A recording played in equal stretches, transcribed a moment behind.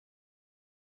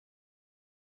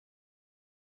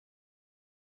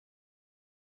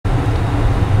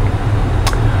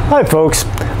Hi folks,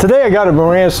 today I got a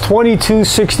Marantz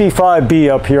 2265B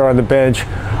up here on the bench.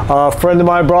 A friend of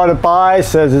mine brought it by,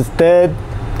 says it's dead,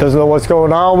 doesn't know what's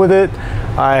going on with it.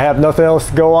 I have nothing else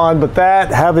to go on but that.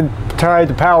 Haven't tried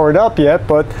to power it up yet,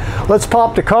 but let's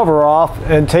pop the cover off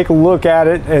and take a look at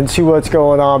it and see what's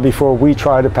going on before we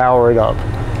try to power it up.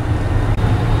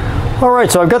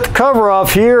 Alright, so I've got the cover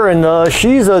off here, and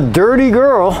she's a dirty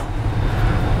girl,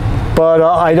 but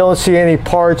I don't see any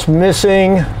parts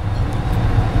missing.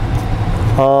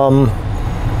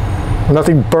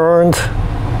 Nothing burned.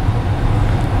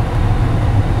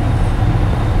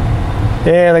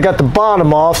 And I got the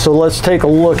bottom off, so let's take a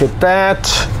look at that.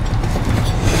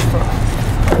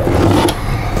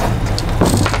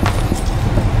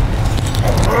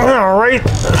 All right.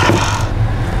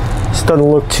 This doesn't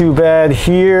look too bad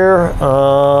here.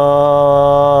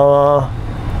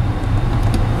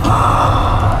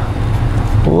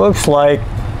 Looks like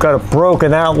got a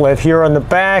broken outlet here on the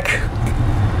back.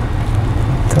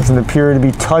 Doesn't appear to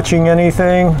be touching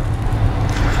anything.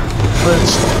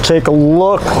 Let's take a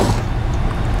look.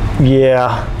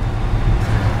 Yeah.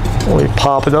 Let me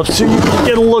pop it up so you can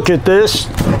get a look at this.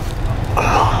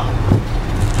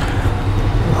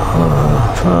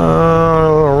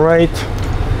 All right.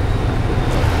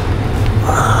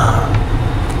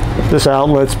 This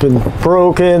outlet's been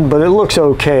broken, but it looks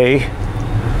okay.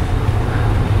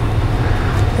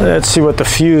 Let's see what the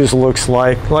fuse looks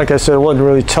like. Like I said, it wasn't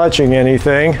really touching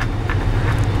anything.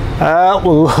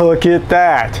 Look at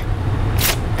that.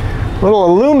 Little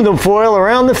aluminum foil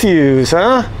around the fuse,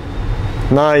 huh?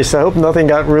 Nice. I hope nothing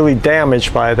got really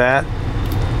damaged by that.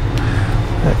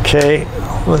 Okay,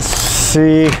 let's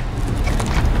see.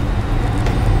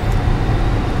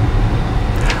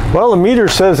 Well, the meter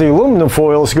says the aluminum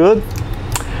foil is good.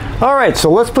 All right,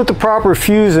 so let's put the proper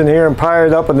fuse in here and fire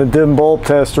it up on the dim bulb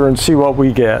tester and see what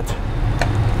we get.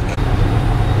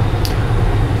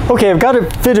 Okay, I've got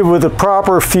it fitted with the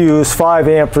proper fuse, 5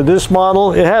 amp for this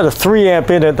model. It had a 3 amp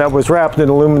in it that was wrapped in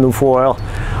aluminum foil.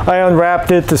 I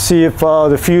unwrapped it to see if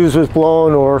the fuse was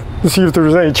blown or to see if there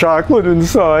was any chocolate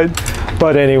inside.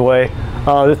 But anyway,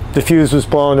 the fuse was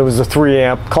blown. It was a 3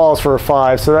 amp, calls for a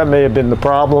 5, so that may have been the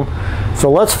problem. So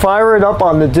let's fire it up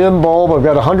on the dim bulb. I've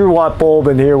got a 100-watt bulb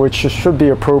in here, which should be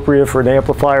appropriate for an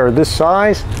amplifier of this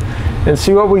size, and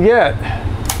see what we get.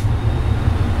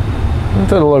 It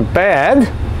doesn't look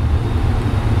bad,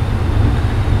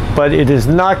 but it is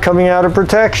not coming out of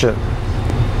protection.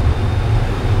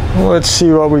 Let's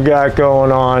see what we got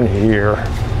going on here.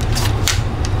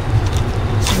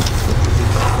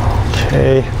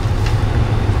 Okay.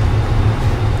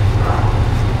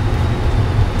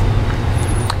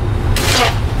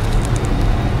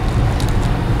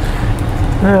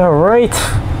 All right.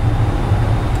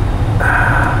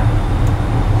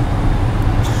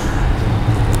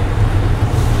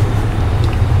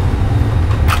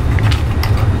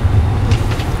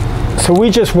 So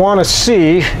we just want to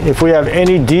see if we have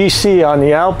any DC on the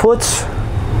outputs.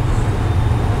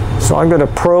 So I'm going to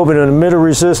probe an emitter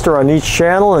resistor on each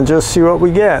channel and just see what we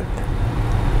get.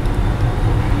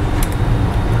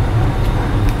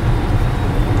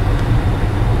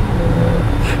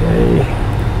 Okay.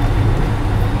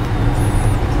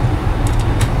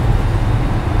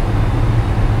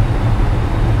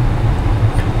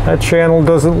 That channel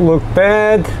doesn't look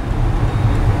bad.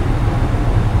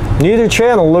 Neither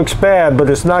channel looks bad, but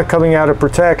it's not coming out of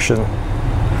protection.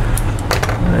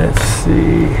 Let's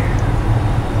see.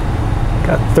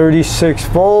 Got 36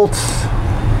 volts.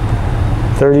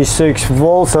 36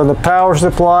 volts on the power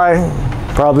supply.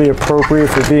 Probably appropriate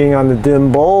for being on the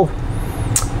dim bulb.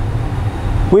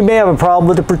 We may have a problem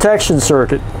with the protection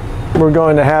circuit. We're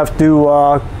going to have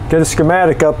to get a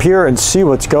schematic up here and see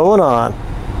what's going on.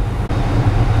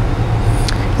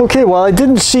 Okay, well, I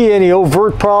didn't see any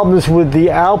overt problems with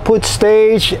the output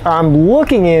stage. I'm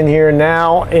looking in here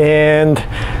now, and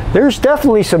there's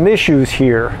definitely some issues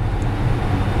here.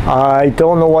 I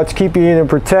don't know what's keeping it in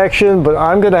protection, but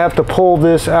I'm going to have to pull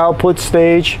this output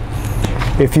stage.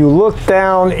 If you look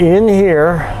down in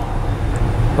here,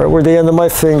 right where the end of my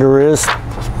finger is,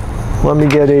 let me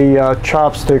get a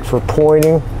chopstick for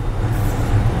pointing.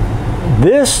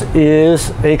 This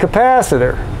is a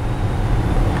capacitor.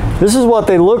 This is what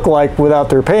they look like without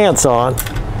their pants on.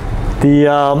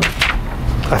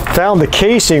 I found the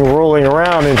casing rolling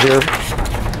around in here,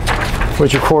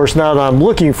 which of course now that I'm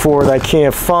looking for it, I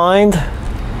can't find.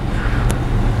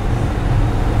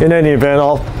 In any event,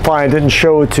 I'll find it and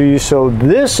show it to you. So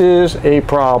this is a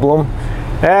problem,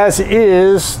 as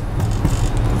is,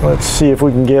 let's see if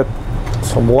we can get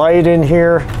some light in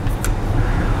here.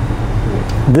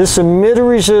 This emitter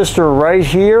resistor right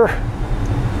here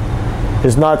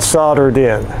is not soldered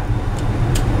in.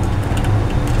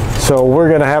 So we're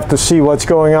going to have to see what's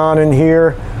going on in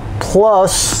here.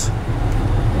 Plus,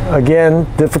 again,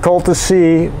 difficult to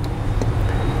see,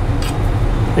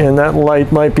 and that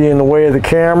light might be in the way of the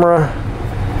camera,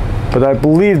 but I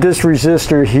believe this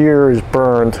resistor here is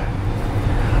burned.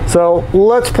 So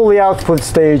let's pull the output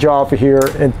stage off of here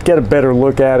and get a better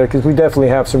look at it, because we definitely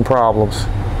have some problems.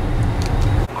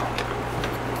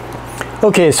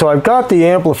 Okay, so I've got the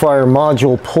amplifier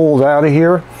module pulled out of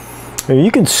here, and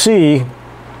you can see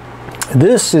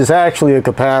this is actually a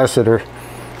capacitor.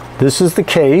 This is the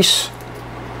case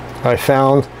I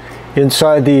found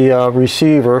inside the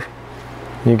receiver.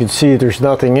 You can see there's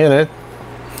nothing in it.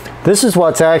 This is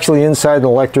what's actually inside an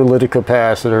electrolytic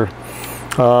capacitor.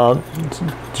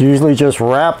 It's usually just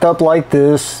wrapped up like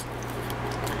this,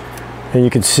 and you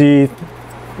can see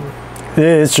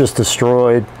it's just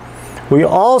destroyed. We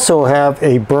also have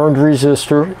a burned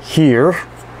resistor here.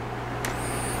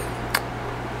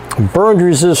 Burned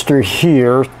resistor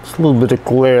here. It's a little bit of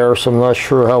glare, so I'm not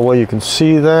sure how well you can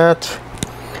see that.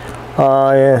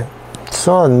 I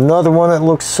saw another one that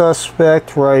looks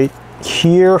suspect right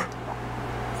here.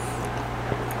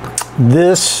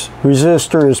 This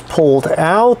resistor is pulled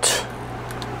out,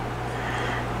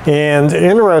 and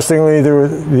interestingly,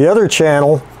 the other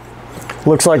channel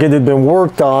looks like it had been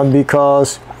worked on,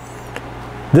 because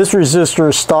this resistor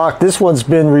is stock. This one's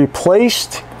been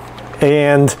replaced,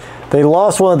 and they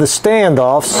lost one of the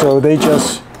standoffs, so they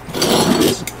just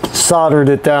soldered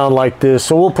it down like this.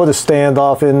 So we'll put a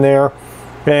standoff in there,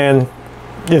 and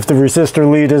if the resistor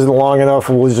lead isn't long enough,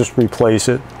 we'll just replace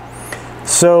it.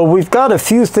 So we've got a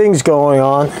few things going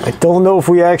on. I don't know if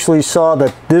we actually saw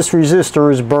that this resistor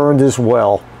is burned as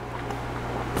well.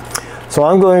 So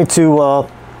I'm going to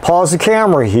pause the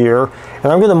camera here, and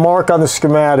I'm going to mark on the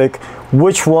schematic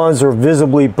which ones are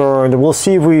visibly burned, and we'll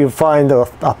see if we can find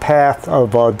a path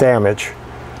of damage.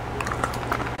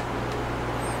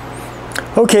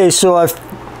 Okay, so I've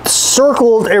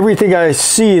circled everything I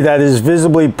see that is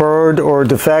visibly burned or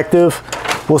defective.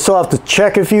 We'll still have to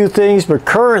check a few things, but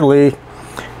currently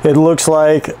it looks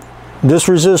like this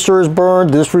resistor is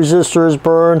burned, this resistor is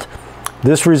burned,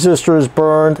 this resistor is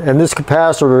burned, and this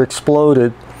capacitor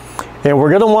exploded. And we're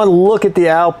going to want to look at the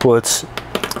outputs.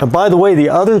 And by the way, the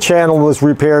other channel was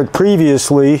repaired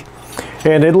previously,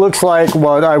 and it looks like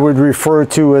what I would refer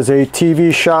to as a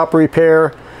TV shop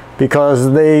repair,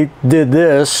 because they did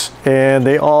this, and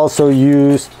they also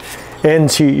used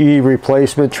NTE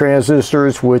replacement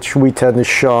transistors, which we tend to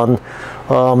shun.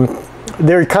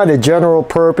 They're kind of general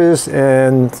purpose,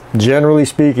 and generally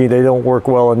speaking, they don't work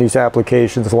well in these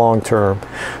applications long term.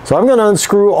 So I'm going to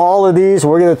unscrew all of these.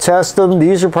 We're going to test them.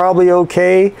 These are probably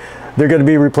okay. They're going to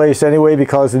be replaced anyway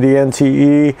because of the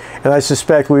NTE, and I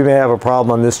suspect we may have a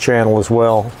problem on this channel as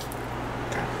well,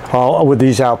 with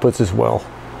these outputs as well.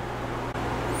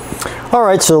 All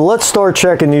right, so let's start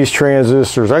checking these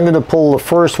transistors. I'm going to pull the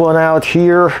first one out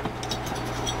here,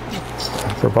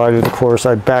 provided, of course,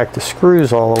 I back the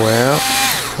screws all the way out.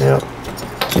 Yep.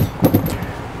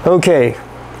 Okay,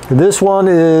 this one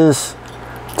is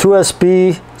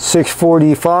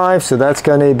 2SB645, so that's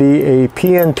going to be a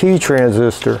PNP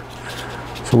transistor.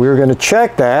 So we're going to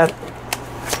check that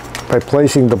by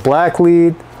placing the black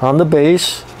lead on the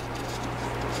base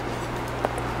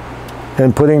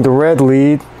and putting the red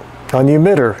lead on the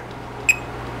emitter.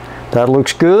 That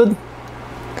looks good.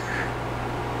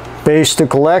 Base to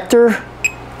collector.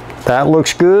 That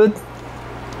looks good.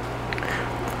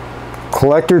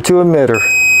 Collector to emitter.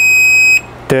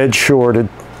 Dead shorted.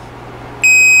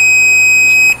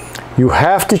 You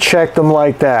have to check them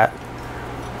like that.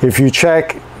 If you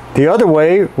check the other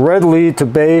way, red lead to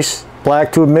base,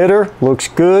 black to emitter, looks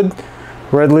good.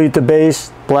 Red lead to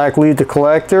base, black lead to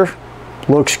collector,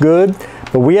 looks good.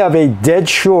 But we have a dead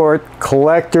short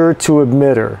collector to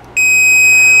emitter.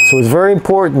 So it's very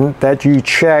important that you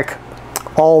check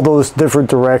all those different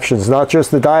directions, not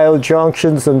just the diode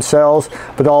junctions themselves,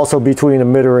 but also between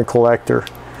emitter and collector.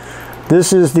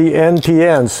 This is the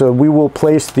NPN, so we will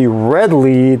place the red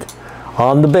lead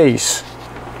on the base.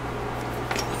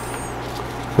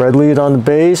 Red lead on the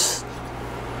base,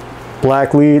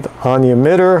 black lead on the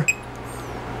emitter.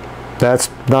 That's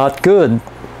not good.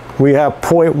 We have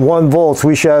 0.1 volts.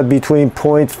 We should have between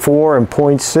 0.4 and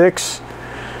 0.6.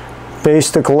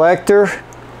 Base to collector,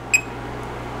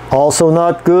 also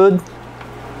not good.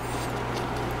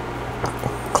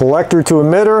 Collector to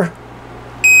emitter,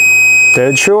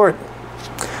 dead short.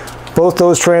 Both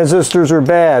those transistors are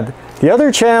bad. The other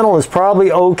channel is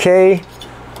probably okay.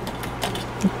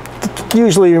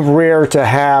 Usually rare to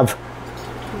have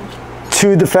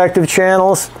two defective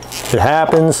channels. It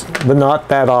happens, but not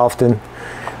that often.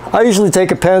 I usually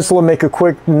take a pencil and make a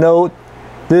quick note.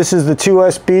 This is the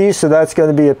 2SB, so that's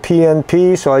going to be a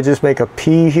PNP, so I just make a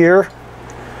P here.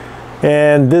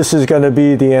 And this is going to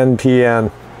be the NPN.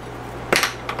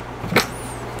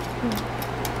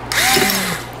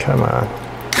 Come on.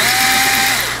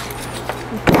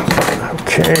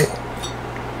 Okay.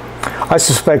 I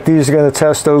suspect these are going to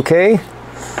test okay.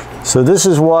 So this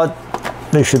is what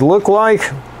they should look like.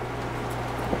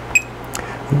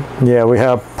 Yeah, we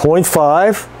have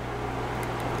 0.5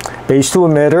 base to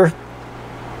emitter,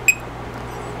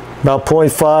 about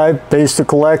 0.5 base to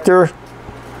collector,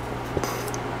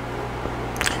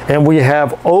 and we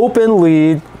have open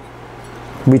lead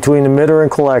between emitter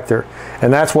and collector,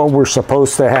 and that's what we're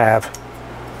supposed to have.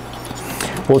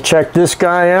 We'll check this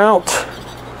guy out,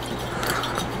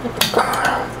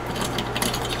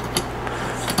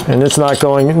 and it's not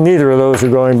going, neither of those are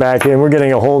going back in. We're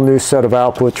getting a whole new set of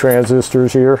output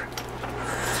transistors here.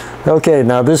 Okay,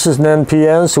 now this is an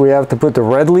NPN, so we have to put the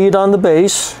red lead on the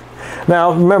base.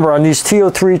 Now remember, on these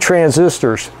TO3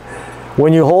 transistors,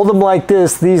 when you hold them like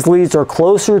this, these leads are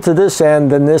closer to this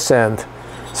end than this end.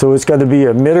 So it's going to be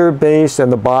emitter, base,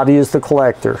 and the body is the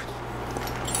collector.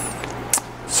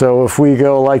 So if we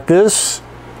go like this,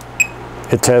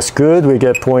 it tests good. We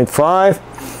get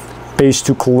 0.5. Base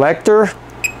to collector,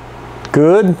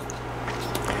 good.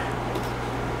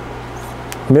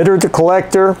 Emitter to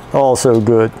collector, also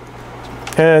good.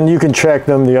 And you can check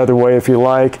them the other way if you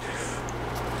like.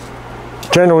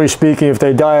 Generally speaking, if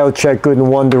they diode check good in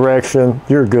one direction,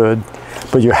 you're good.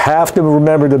 But you have to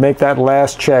remember to make that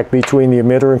last check between the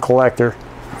emitter and collector.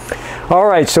 All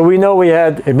right, so we know we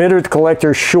had emitter to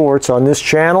collector shorts on this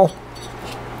channel.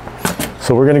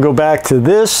 So we're going to go back to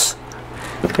this,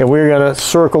 and we're going to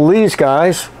circle these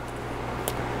guys.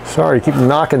 Sorry, keep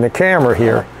knocking the camera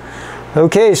here.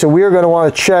 Okay, so we are going to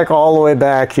want to check all the way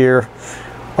back here,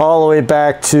 all the way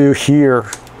back to here.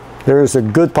 There's a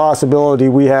good possibility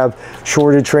we have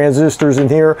shorted transistors in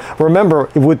here. Remember,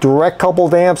 with direct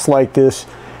coupled amps like this,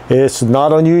 it's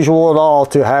not unusual at all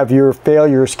to have your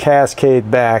failures cascade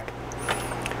back.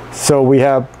 So we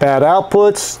have bad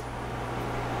outputs,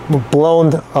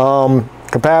 blown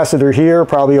capacitor here,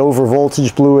 probably over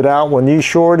voltage blew it out when these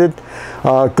shorted.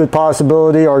 Good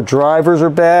possibility our drivers are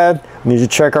bad. We need to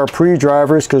check our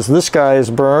pre-drivers because this guy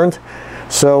is burned.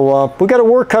 So we got a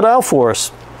work cut out for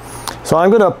us. So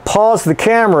I'm going to pause the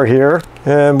camera here,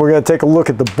 and we're going to take a look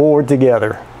at the board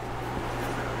together.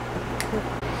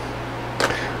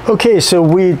 Okay, so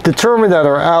we determined that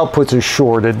our outputs are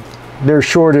shorted. They're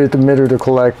shorted at the emitter to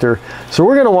collector. So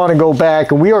we're going to want to go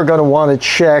back, and we are going to want to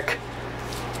check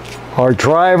our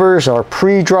drivers, our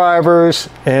pre-drivers,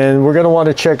 and we're going to want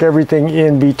to check everything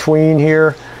in between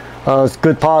here. It's a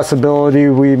good possibility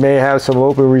we may have some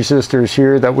open resistors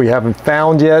here that we haven't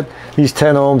found yet. These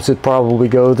 10 ohms would probably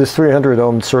go. This 300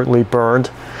 ohms certainly burned.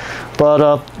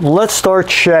 But let's start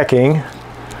checking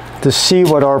to see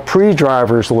what our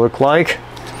pre-drivers look like.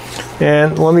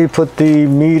 And let me put the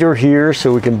meter here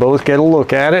so we can both get a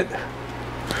look at it.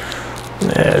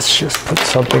 Let's just put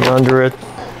something under it.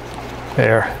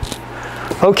 There.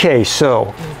 Okay,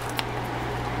 so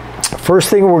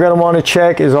first thing we're going to want to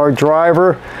check is our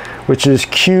driver, which is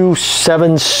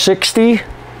Q760,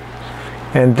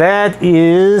 and that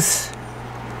is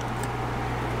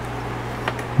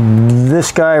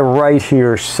this guy right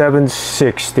here,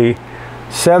 760.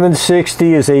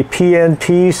 760 is a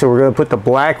PNP, so we're going to put the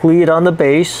black lead on the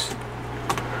base.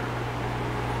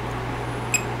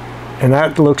 And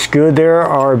that looks good there.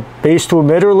 Our base to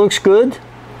emitter looks good.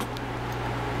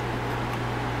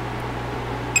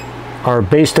 Our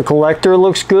base to collector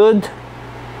looks good.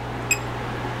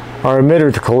 Our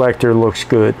emitter to collector looks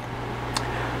good.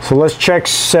 So let's check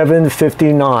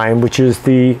 759, which is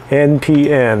the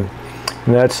NPN.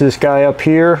 And that's this guy up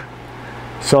here.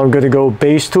 So I'm going to go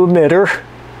base to emitter.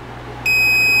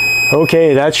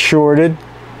 Okay, that's shorted.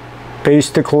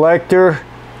 Base to collector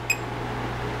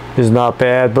is not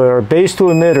bad, but our base to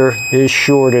emitter is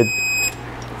shorted.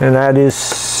 And that is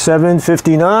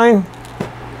 759.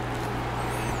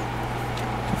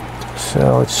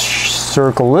 So let's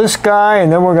circle this guy,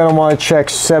 and then we're going to want to check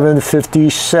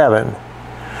 757.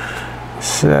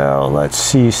 So let's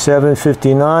see,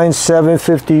 759,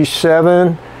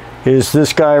 757 is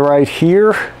this guy right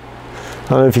here. I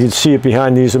don't know if you can see it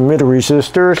behind these emitter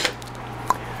resistors.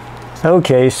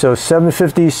 Okay, so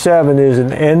 757 is an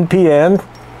NPN.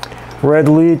 Red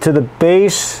lead to the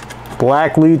base,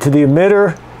 black lead to the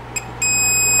emitter,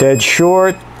 dead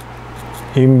short,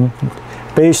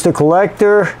 base to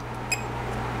collector,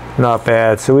 not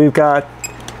bad. So we've got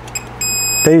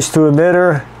base to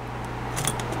emitter,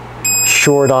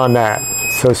 short on that.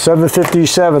 So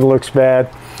 757 looks bad.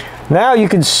 Now you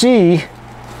can see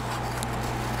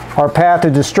our path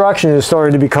of destruction is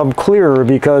starting to become clearer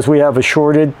because we have a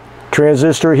shorted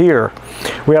transistor here.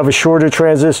 We have a shorted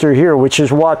transistor here, which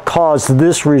is what caused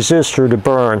this resistor to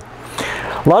burn.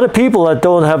 A lot of people that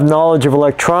don't have knowledge of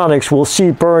electronics will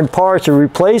see burned parts and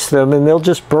replace them, and they'll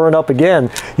just burn up again.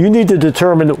 You need to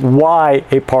determine why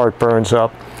a part burns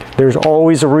up. There's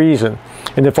always a reason.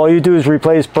 And if all you do is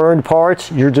replace burned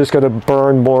parts, you're just going to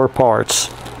burn more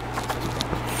parts.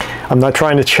 I'm not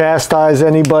trying to chastise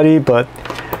anybody, but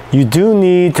you do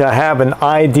need to have an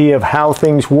idea of how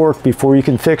things work before you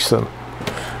can fix them.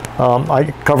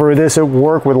 I cover this at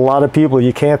work with a lot of people.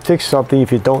 You can't fix something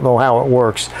if you don't know how it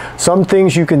works. Some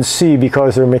things you can see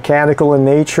because they're mechanical in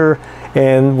nature,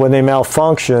 and when they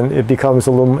malfunction, it's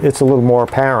a little more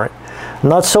apparent.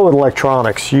 Not so with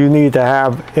electronics. You need to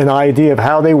have an idea of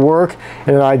how they work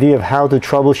and an idea of how to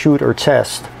troubleshoot or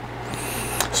test.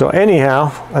 So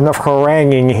anyhow, enough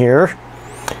haranguing here.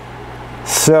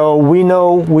 So we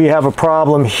know we have a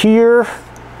problem here.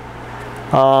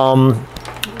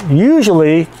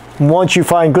 Usually, once you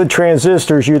find good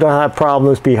transistors, you don't have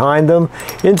problems behind them.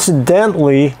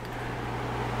 Incidentally,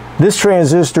 this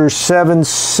transistor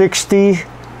 760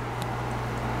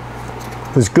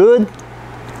 was good.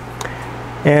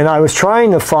 And I was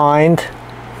trying to find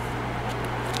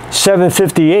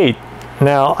 758.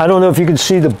 Now, I don't know if you can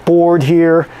see the board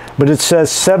here, but it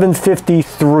says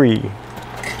 753.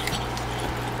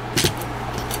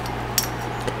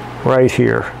 Right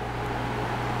here.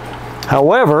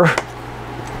 However,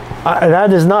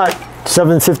 that is not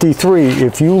 753.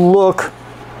 If you look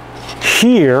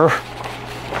here,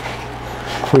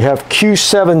 we have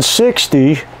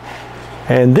Q760,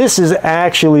 and this is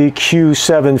actually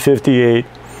Q758.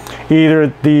 Either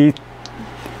the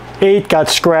 8 got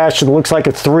scratched and looks like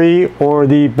a 3, or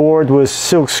the board was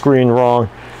silkscreen wrong,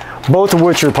 both of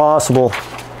which are possible.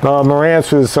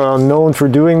 Marantz was known for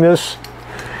doing this.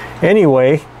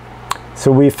 Anyway,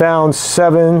 so we found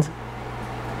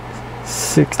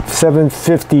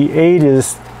 758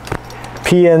 is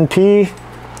PNP.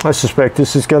 I suspect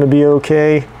this is going to be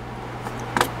okay.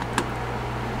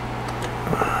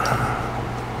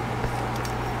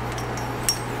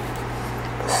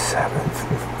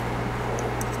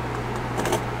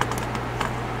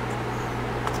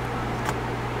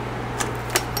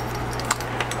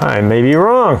 I may be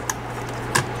wrong.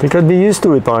 I think I'd be used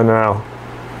to it by now.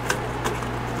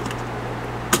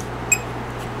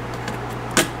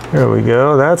 There we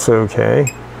go, that's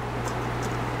okay.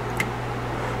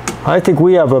 I think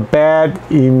we have a bad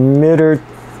emitter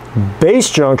base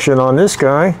junction on this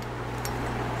guy.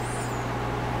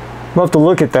 We'll have to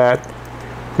look at that.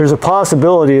 There's a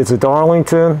possibility it's a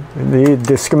Darlington.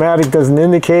 The schematic doesn't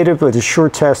indicate it, but it's sure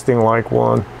testing like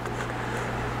one.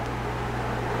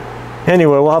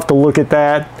 Anyway, we'll have to look at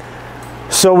that.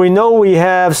 So we know we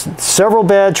have several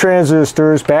bad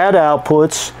transistors, bad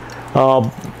outputs.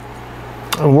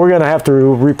 And we're going to have to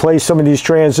replace some of these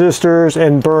transistors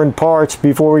and burn parts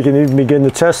before we can even begin to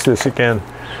test this again.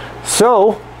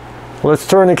 So let's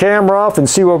turn the camera off and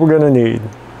see what we're going to need.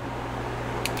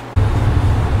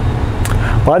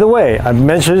 By the way, I've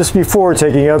mentioned this before,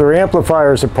 taking other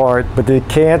amplifiers apart, but it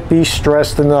can't be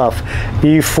stressed enough.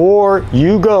 Before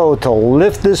you go to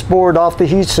lift this board off the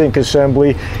heatsink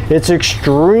assembly, it's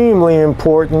extremely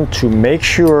important to make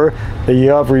sure that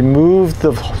you have removed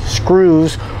the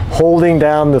screws holding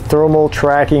down the thermal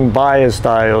tracking bias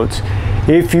diodes.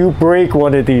 If you break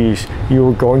one of these, you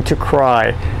are going to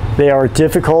cry. They are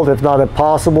difficult, if not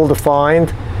impossible, to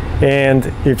find.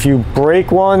 And if you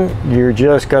break one, you're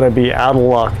just going to be out of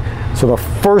luck. So the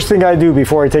first thing I do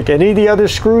before I take any of the other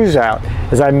screws out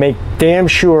is I make damn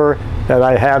sure that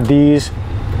I have these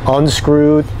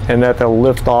unscrewed and that they'll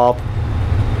lift off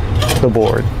the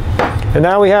board. And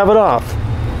now we have it off.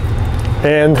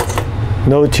 And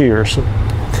no tears.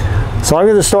 So I'm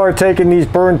going to start taking these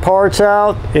burned parts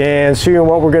out and seeing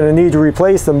what we're going to need to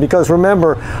replace them, because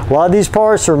remember, a lot of these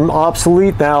parts are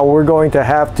obsolete now. We're going to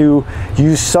have to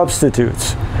use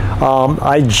substitutes.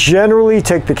 I generally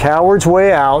take the coward's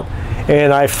way out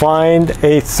and I find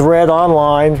a thread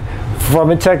online from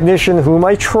a technician whom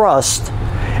I trust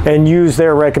and use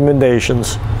their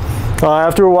recommendations.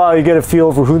 After a while you get a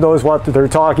feel for who knows what they're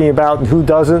talking about and who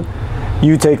doesn't.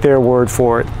 You take their word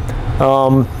for it.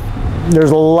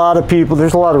 There's a lot of people,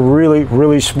 there's a lot of really,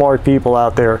 really smart people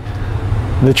out there.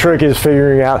 The trick is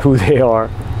figuring out who they are.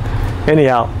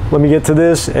 Anyhow, let me get to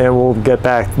this and we'll get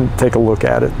back and take a look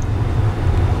at it.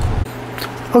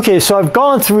 Okay, so I've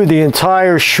gone through the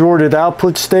entire shorted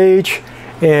output stage,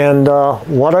 and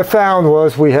what I found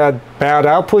was we had bad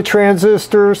output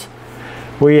transistors,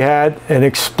 we had an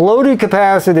exploded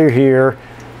capacitor here,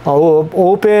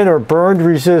 open or burned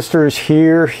resistors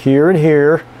here, here, and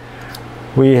here.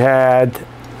 We had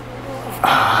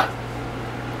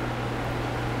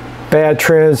bad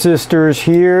transistors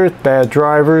here, bad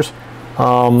drivers,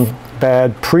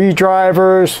 bad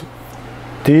pre-drivers.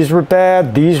 These were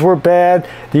bad, these were bad,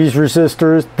 these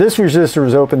resistors. This resistor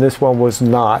was open, this one was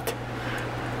not.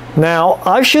 Now,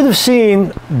 I should have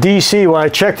seen DC when I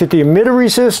checked at the emitter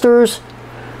resistors.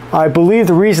 I believe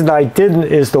the reason I didn't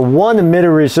is the one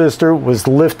emitter resistor was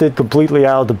lifted completely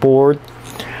out of the board.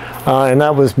 And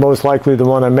that was most likely the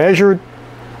one I measured.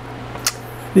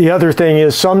 The other thing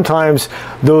is sometimes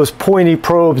those pointy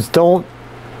probes don't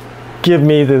give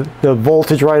me the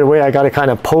voltage right away. I got to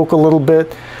kind of poke a little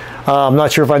bit. I'm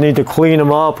not sure if I need to clean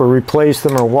them up or replace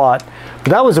them or what.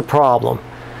 But that was a problem.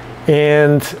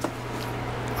 And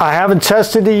I haven't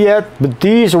tested it yet, but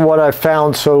these are what I've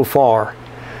found so far.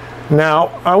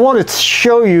 Now, I want to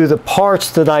show you the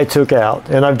parts that I took out.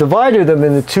 And I've divided them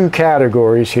into two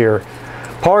categories here.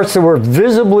 Parts that were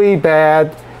visibly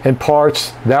bad and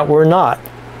parts that were not.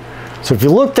 So if you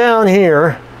look down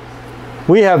here,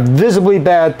 we have visibly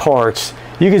bad parts.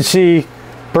 You can see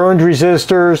burned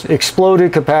resistors,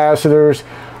 exploded capacitors.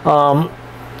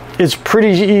 It's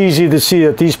pretty easy to see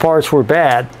that these parts were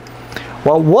bad.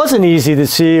 What wasn't easy to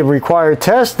see and required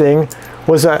testing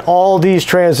was that all these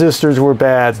transistors were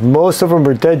bad. Most of them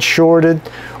were dead shorted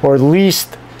or at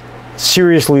least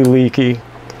seriously leaky.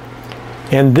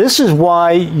 And this is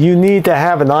why you need to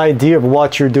have an idea of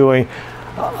what you're doing.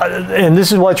 And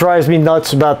this is what drives me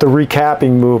nuts about the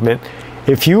recapping movement.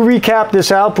 If you recap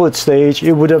this output stage,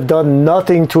 it would have done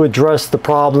nothing to address the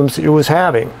problems it was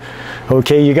having.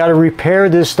 Okay, you got to repair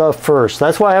this stuff first.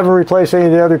 That's why I haven't replaced any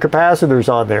of the other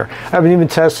capacitors on there. I haven't even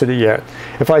tested it yet.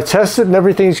 If I test it and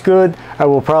everything's good, I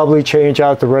will probably change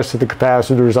out the rest of the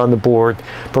capacitors on the board.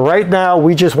 But right now,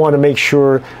 we just want to make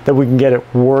sure that we can get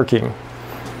it working.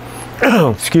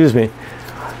 Excuse me.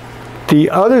 The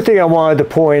other thing I wanted to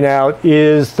point out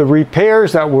is the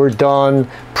repairs that were done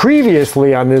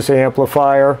previously on this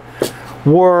amplifier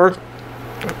were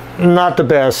not the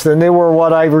best, and they were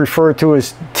what I refer to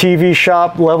as TV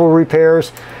shop level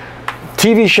repairs.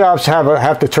 TV shops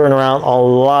have to turn around a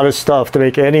lot of stuff to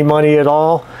make any money at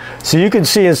all. So you can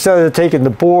see instead of taking the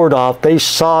board off, they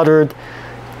soldered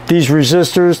these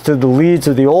resistors to the leads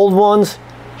of the old ones,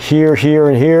 here, here,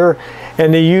 and here,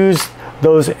 and they used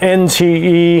those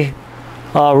NTE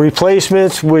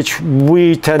replacements, which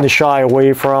we tend to shy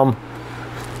away from.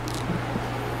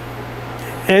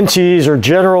 NTEs are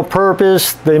general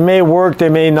purpose. They may work, they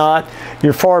may not.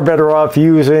 You're far better off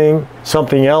using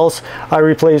something else. I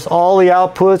replace all the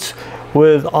outputs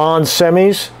with on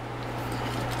semis,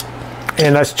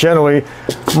 and that's generally,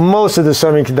 most of the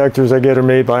semiconductors I get are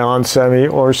made by on semi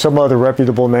or some other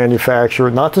reputable manufacturer.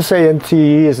 Not to say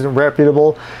NTE isn't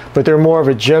reputable, but they're more of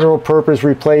a general purpose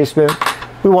replacement.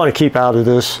 We want to keep out of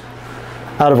this,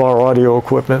 out of our audio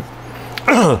equipment.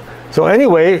 So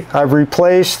anyway, I've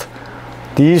replaced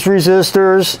these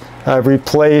resistors, I've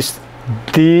replaced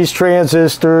these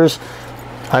transistors,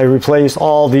 I replaced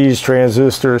all these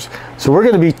transistors. So we're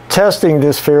going to be testing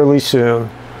this fairly soon.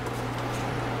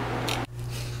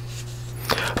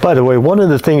 By the way, one of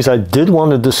the things I did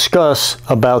want to discuss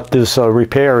about this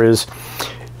repair is,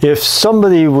 if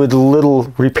somebody with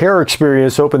little repair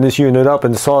experience opened this unit up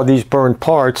and saw these burned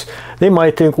parts, they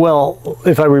might think, well,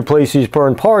 if I replace these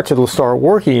burned parts, it'll start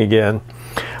working again.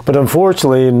 But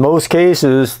unfortunately, in most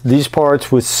cases, these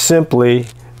parts would simply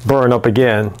burn up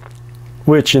again,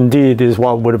 which indeed is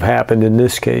what would have happened in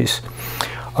this case.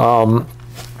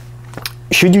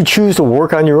 Should you choose to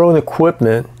work on your own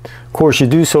equipment, of course, you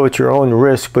do so at your own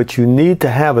risk, but you need to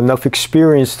have enough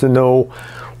experience to know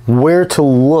where to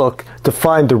look to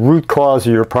find the root cause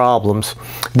of your problems.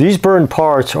 These burned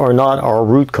parts are not our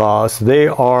root cause. They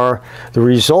are the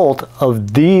result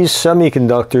of these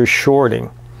semiconductors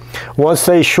shorting. Once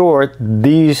they short,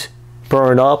 these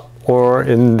burn up, or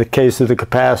in the case of the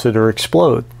capacitor,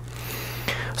 explode.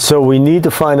 So we need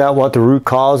to find out what the root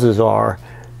causes are,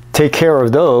 take care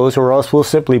of those, or else we'll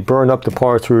simply burn up the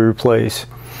parts we replace.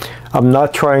 I'm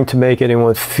not trying to make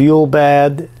anyone feel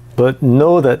bad, but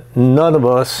know that none of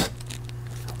us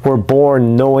were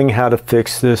born knowing how to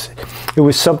fix this. It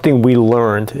was something we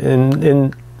learned,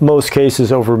 in most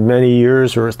cases over many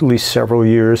years, or at least several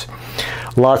years.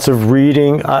 Lots of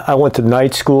reading. I went to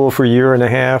night school for a year and a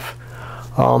half.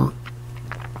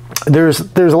 There's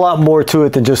a lot more to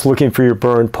it than just looking for your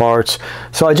burned parts.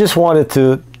 So I just wanted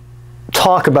to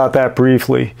talk about that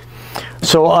briefly.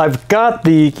 So I've got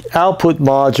the output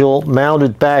module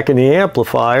mounted back in the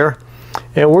amplifier,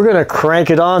 and we're going to crank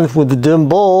it on with the dim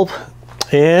bulb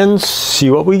and see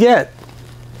what we get.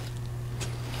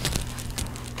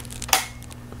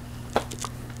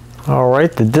 All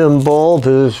right, the dim bulb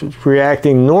is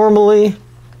reacting normally.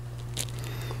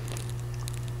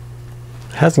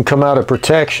 Hasn't come out of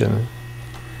protection.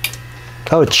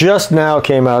 Oh, it just now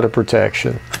came out of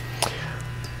protection.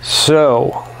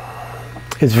 So,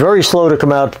 it's very slow to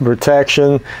come out of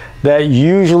protection. That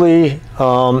usually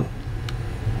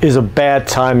is a bad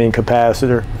timing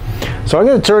capacitor. So I'm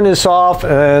going to turn this off,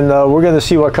 and we're going to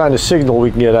see what kind of signal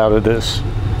we can get out of this.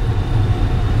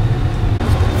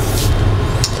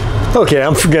 Okay,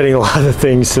 I'm forgetting a lot of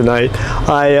things tonight.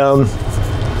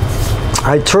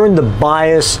 I turned the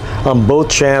bias on both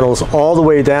channels all the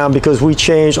way down because we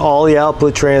changed all the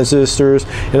output transistors,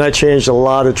 and I changed a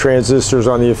lot of transistors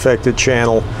on the affected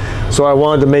channel. So I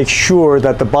wanted to make sure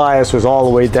that the bias was all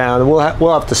the way down, and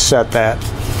we'll have to set that.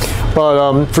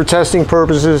 But for testing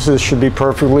purposes, this should be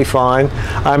perfectly fine.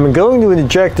 I'm going to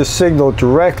inject the signal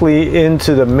directly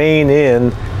into the main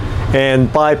in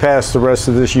and bypass the rest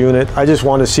of this unit. I just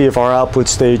want to see if our output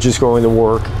stage is going to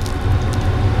work.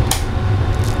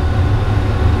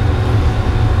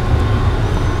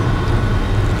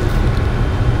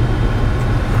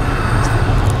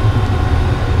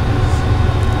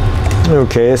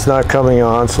 Okay, it's not coming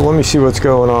on, so let me see what's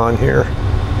going on here.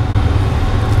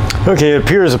 Okay, it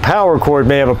appears the power cord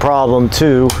may have a problem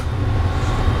too.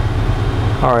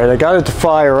 All right, I got it to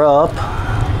fire up.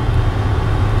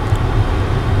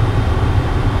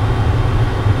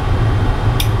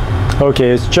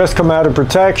 Okay, it's just come out of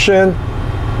protection.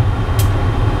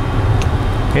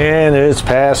 And it's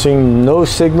passing no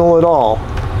signal at all.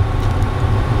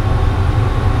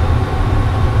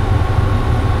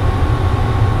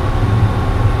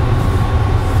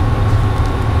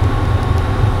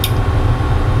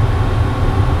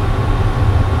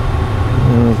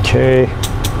 Okay.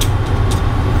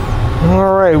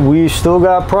 All right, we still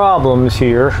got problems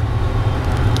here.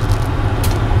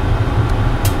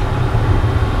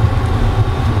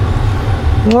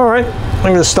 All right, I'm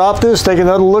going to stop this, take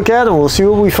another look at it, and we'll see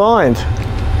what we find.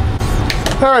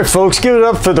 All right, folks, give it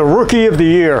up for the Rookie of the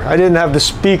Year. I didn't have the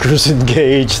speakers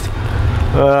engaged.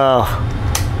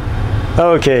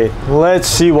 Okay, let's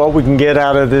see what we can get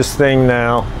out of this thing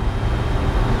now.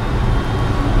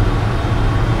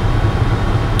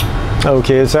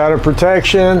 Okay, it's out of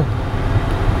protection.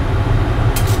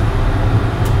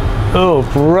 Oh,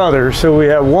 brother. So we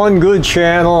have one good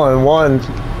channel and one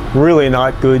really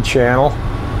not good channel.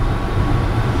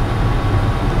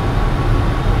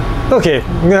 Okay,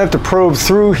 I'm gonna have to probe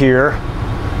through here.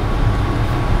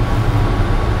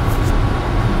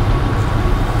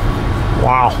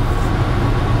 Wow.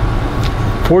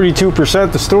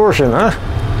 42% distortion, huh?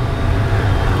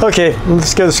 Okay,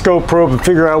 let's get a scope probe and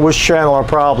figure out which channel our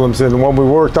problem's in, the one we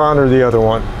worked on or the other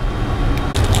one.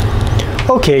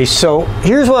 Okay, so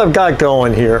here's what I've got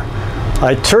going here.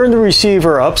 I turned the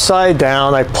receiver upside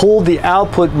down, I pulled the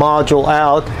output module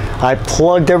out, I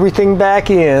plugged everything back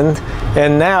in,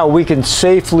 and now we can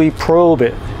safely probe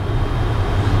it.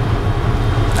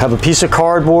 I have a piece of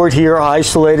cardboard here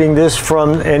isolating this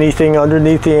from anything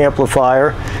underneath the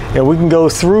amplifier, and we can go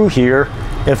through here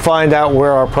and find out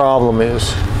where our problem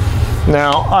is.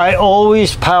 Now, I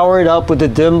always power it up with the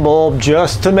dim bulb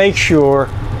just to make sure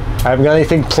I haven't got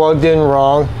anything plugged in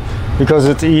wrong, because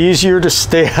it's easier to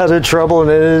stay out of trouble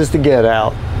than it is to get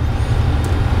out.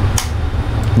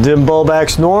 Dim bulb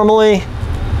acts normally.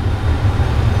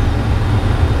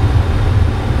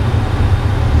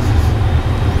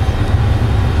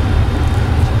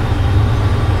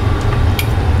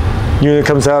 Unit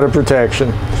comes out of protection.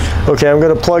 Okay, I'm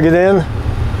going to plug it in.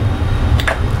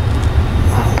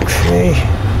 Okay.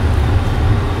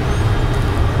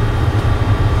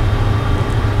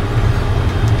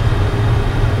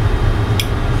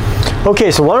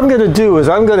 Okay, so what I'm going to do is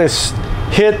I'm going to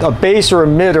hit a base or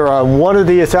emitter on one of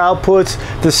these outputs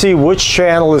to see which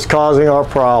channel is causing our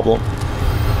problem.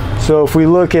 So if we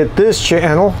look at this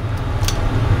channel,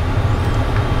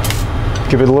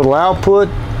 give it a little output.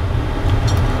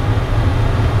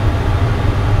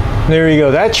 There you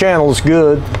go, that channel is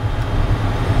good.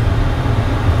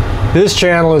 This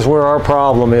channel is where our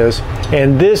problem is,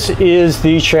 and this is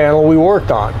the channel we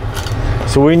worked on.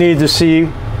 So we need to see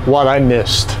what I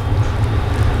missed.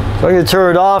 So I'm going to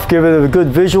turn it off, give it a good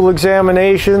visual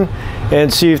examination,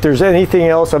 and see if there's anything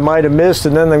else I might have missed,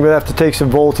 and then I'm going to have to take some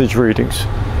voltage readings.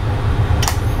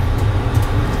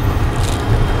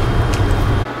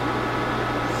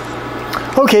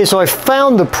 Okay, so I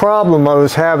found the problem I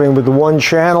was having with the one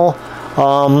channel.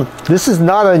 This is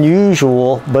not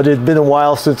unusual, but it had been a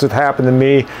while since it happened to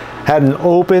me. Had an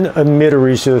open emitter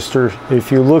resistor.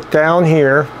 If you look down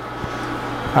here,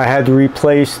 I had to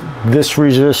replace this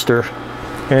resistor.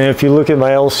 And if you look at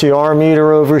my LCR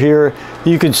meter over here,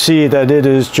 you can see that it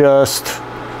is just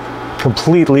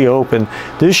completely open.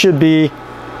 This should be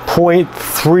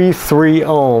 0.33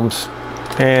 ohms.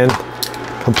 And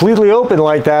completely open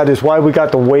like that is why we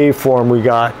got the waveform we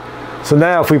got. So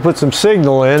now if we put some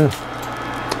signal in,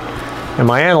 and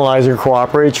my analyzer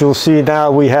cooperates, you'll see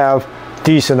now we have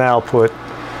decent output.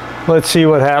 Let's see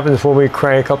what happens when we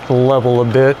crank up the level a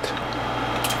bit.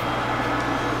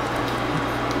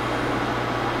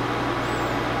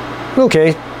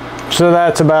 Okay, so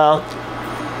that's about,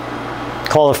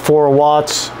 call it 4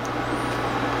 watts.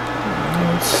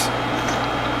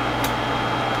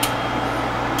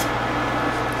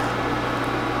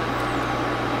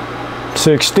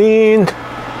 16.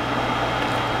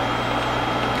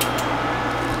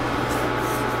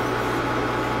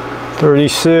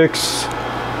 $36.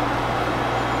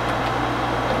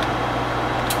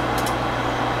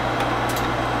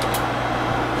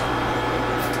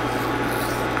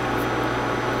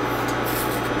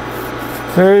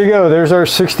 There you go. There's our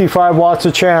 65 watts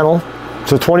a channel.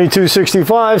 So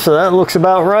 2265, so that looks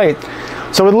about right.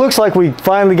 So it looks like we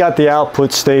finally got the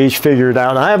output stage figured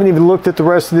out. I haven't even looked at the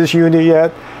rest of this unit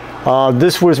yet.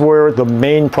 This was where the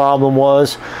main problem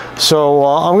was. So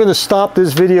I'm going to stop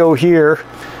this video here.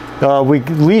 We at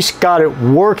least got it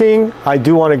working. I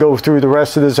do want to go through the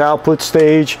rest of this output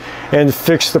stage and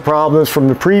fix the problems from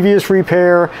the previous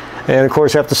repair. And of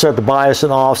course, have to set the bias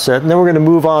and offset. And then we're going to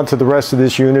move on to the rest of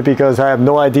this unit because I have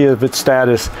no idea of its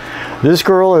status. This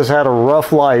girl has had a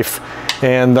rough life,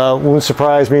 and won't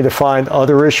surprise me to find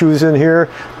other issues in here.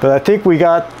 But I think we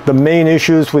got the main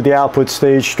issues with the output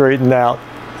stage straightened out.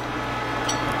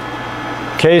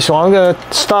 Okay, so I'm going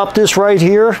to stop this right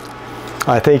here.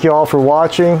 I thank you all for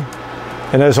watching.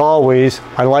 And as always,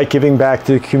 I like giving back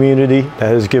to the community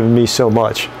that has given me so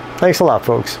much. Thanks a lot,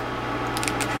 folks.